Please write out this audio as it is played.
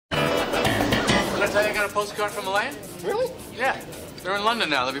got a postcard from Elaine? Really? Yeah. They're in London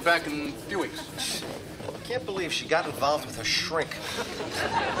now. They'll be back in a few weeks. I can't believe she got involved with her shrink.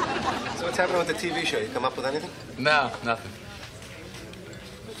 So what's happening with the TV show? You come up with anything? No, nothing.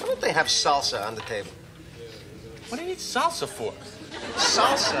 Why don't they have salsa on the table? What do you need salsa for?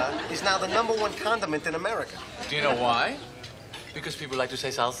 Salsa is now the #1 condiment in America. Do you know why? Because people like to say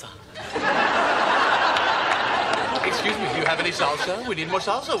salsa. Excuse me, do you have any salsa? We need more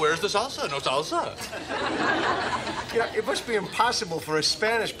salsa. Where's the salsa? No salsa. You know, it must be impossible for a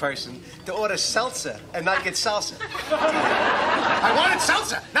Spanish person to order salsa and not get salsa. I wanted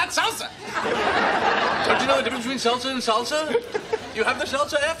salsa, not salsa. Don't you know the difference between salsa and salsa? You have the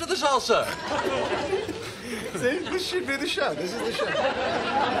salsa after the salsa. See, this should be the show. This is the show.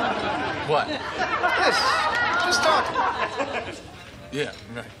 What? This. Just talking. Yeah,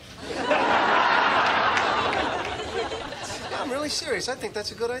 right. I'm really serious. I think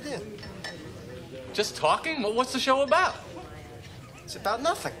that's a good idea. Just talking? Well, what's the show about? It's about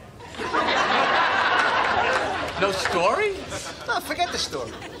nothing. No story? No, forget the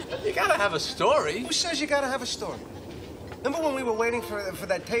story. You gotta have a story. Who says you gotta have a story? Remember when we were waiting for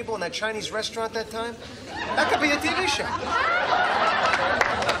that table in that Chinese restaurant that time? That could be a TV show.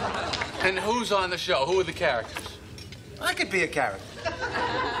 And who's on the show? Who are the characters? I could be a character.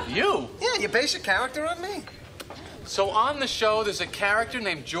 You? Yeah, you base a character on me. So on the show, there's a character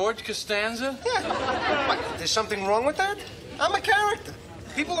named George Costanza? Yeah. What, there's something wrong with that? I'm a character.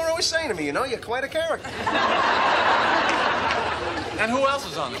 People are always saying to me, you know, you're quite a character. And who else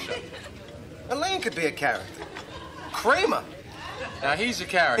is on the show? Elaine could be a character. Kramer. Now, he's a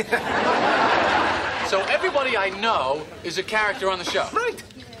character. So everybody I know is a character on the show. Right.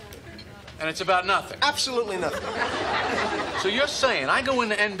 And it's about nothing. Absolutely nothing. So you're saying I go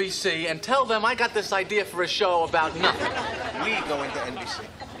into NBC and tell them I got this idea for a show about nothing. We go into NBC.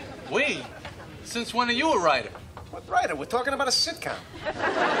 We? Since when are you a writer? What writer? We're talking about a sitcom.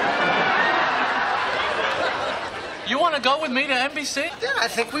 You want to go with me to NBC? Yeah, I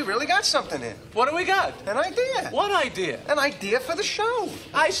think we really got something here. What do we got? An idea. What idea? An idea for the show.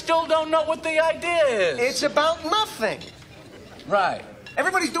 I still don't know what the idea is. It's about nothing. Right.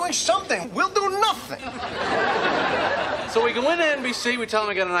 Everybody's doing something. We'll do nothing. So we go into NBC, we tell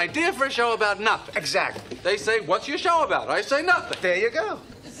them I got an idea for a show about nothing. Exactly. They say, what's your show about? I say nothing. There you go.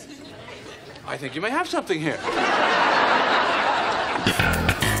 I think you may have something here.